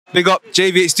Big up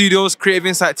JV8 Studios, Creative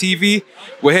Insight TV.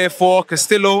 We're here for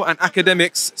Castillo and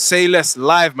Akademiks Say Less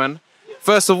live, man.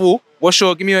 First of all,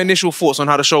 give me your initial thoughts on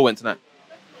how the show went tonight.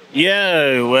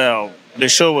 Yeah, well, the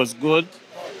show was good.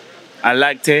 I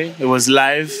liked it. It was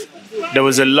live. There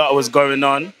was a lot was going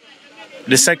on.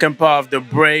 The second part of the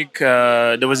break,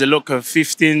 there was a local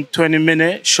 15-20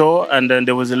 minute show, and then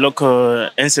there was a local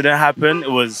incident happened.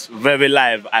 It was very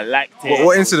live. I liked it.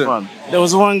 What incident? There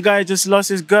was one guy just lost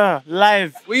his girl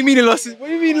live. What do you mean he lost his? What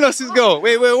do you mean he lost his girl?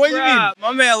 Wait, what do you mean?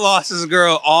 My man lost his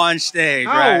girl on stage.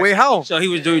 How? Right? Wait, how? So he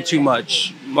was doing too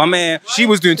much. My man. She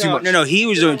was doing too much. No, he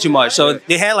was doing too much. So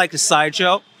they had like a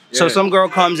sideshow. So some girl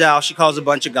comes out, she calls a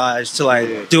bunch of guys to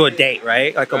like do a date,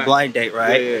 right? Like a blind date,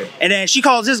 right? And then she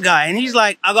calls this guy and he's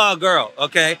like, I got a girl,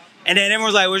 okay? And then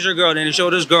everyone's like, where's your girl? Then they show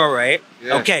this girl, right?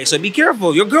 Okay, so be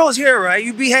careful. Your girl's here, right?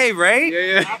 You behave,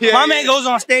 right? My man goes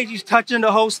on stage, he's touching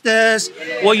the hostess.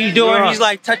 What you doing? He's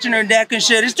like touching her neck and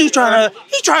shit. This dude's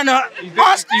he's doing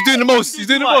the most. He's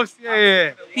doing the most.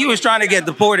 Yeah. He was trying to get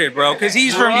deported, bro, because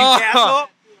he's from Newcastle.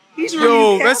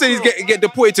 Let's say he's get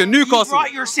deported to Newcastle. You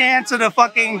brought your sand to the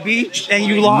fucking beach and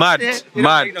you lost it.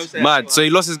 Mad. So he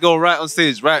lost his girl right on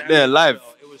stage, right there, live.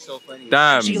 It was so funny.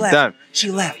 Damn. She left.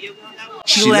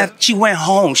 She left. She went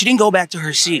home. She didn't go back to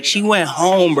her seat. She went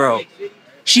home, bro.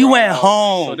 She went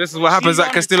home. So this is what happens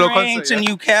at Castillo concert. To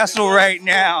Newcastle right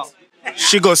now.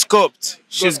 She got scoped.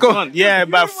 She's gone. Yeah,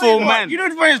 by 4 men. You know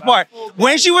the funniest part?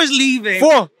 When she was leaving.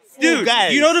 Dude,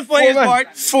 guys. You know the funniest part?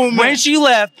 When she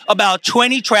left, about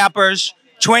 20 trappers,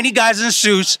 20 guys in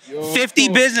suits, 50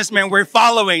 businessmen were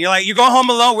following. You're like, you go home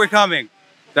alone, we're coming.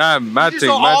 Damn, mad thing.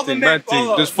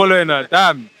 Just following her.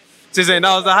 Damn. That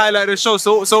was the highlight of the show.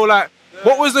 So like,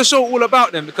 what was the show all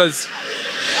about then? Because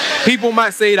people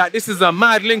might say that this is a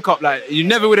mad link up. Like, you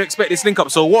never would expect this link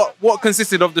up. So what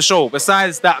consisted of the show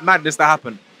besides that madness that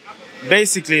happened?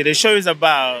 Basically, the show is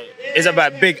about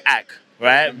Big Ak.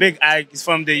 Right, Big Ak is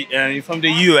from the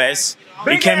US.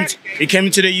 He came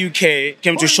to the UK,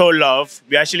 came to show love.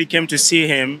 We actually came to see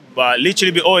him, but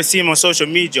literally we always see him on social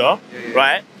media,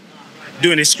 right?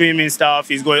 Doing the screaming stuff.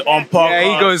 He's going on podcast.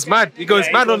 Yeah, he goes mad. He goes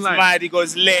mad online. He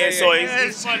goes lit. So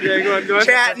it's go on.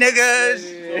 Chat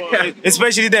niggas.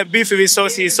 Especially that beef with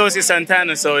Sosie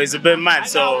Santana. So it's a bit mad.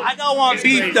 So I got one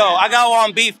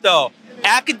beef though.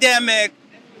 Academic.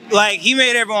 Like, he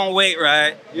made everyone wait,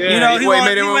 right? Yeah, you know, he went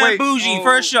wait. bougie.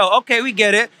 First show. Okay, we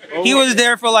get it. He was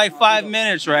there for like 5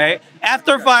 minutes, right?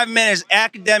 After 5 minutes,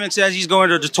 Academic says he's going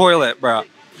to the toilet, bro.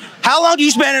 How long do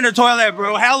you spend in the toilet,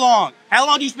 bro? How long? How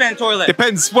long do you spend in the toilet?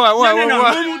 Depends. No.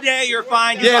 Normal day, you're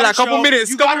fine. Like a couple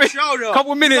minutes. You got a show, though.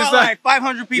 Couple minutes. Like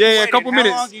 500 people a couple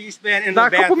minutes. How long do you spend in the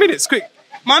bathroom? A couple minutes, quick.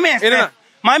 My man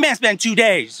spent 2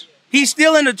 days. He's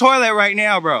still in the toilet right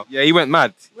now, bro. Yeah, he went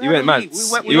mad. We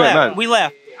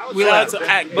left. Shout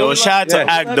out to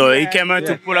Ak though. He came out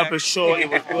to put up a show. It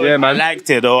was good. Yeah, man. I liked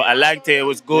it though. It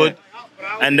was good.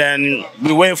 And then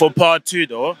we waiting for part 2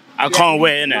 though. I can't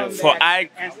wait, innit? For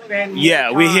Ak, yeah,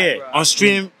 we're here. On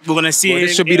stream, we're gonna see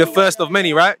This should be the first of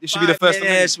many, right? This should be the first of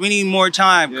many. We need more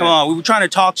time. Come on. We were trying to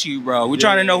talk to you, bro. We're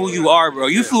trying to know who you are, bro.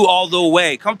 You flew all the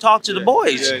way. Come talk to the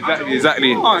boys. Yeah,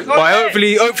 exactly. But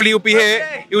hopefully he'll be here.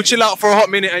 He'll chill out for a hot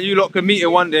minute and you lot can meet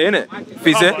him one day, innit? If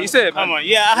he's there. He said, come on.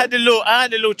 Yeah, I had the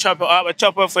little chopper up. I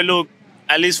chop up for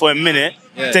at least for a minute.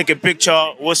 Take a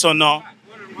picture, what's or not.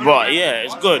 But yeah,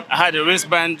 it's good. I had a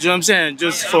wristband, you know what I'm saying?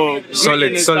 Just for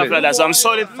solid stuff like that. So I'm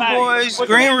solid boys,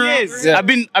 green room. Yeah.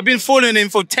 I've been following him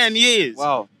for 10 years.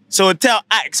 Wow. So tell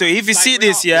Ak, so if you see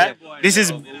this, this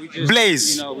is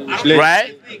Blaze,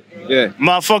 right? Yeah.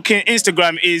 My fucking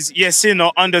Instagram is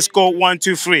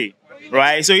Yesino_123.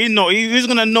 Right? So he's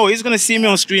gonna know, he's gonna see me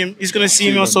on stream, he's gonna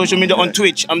see me on social media, on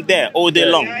Twitch. I'm there all day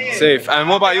long. Safe. And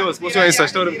what about yours? What's your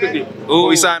Insta? Show them quickly.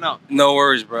 We sign up. No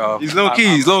worries, bro. He's low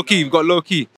key. We've got low key.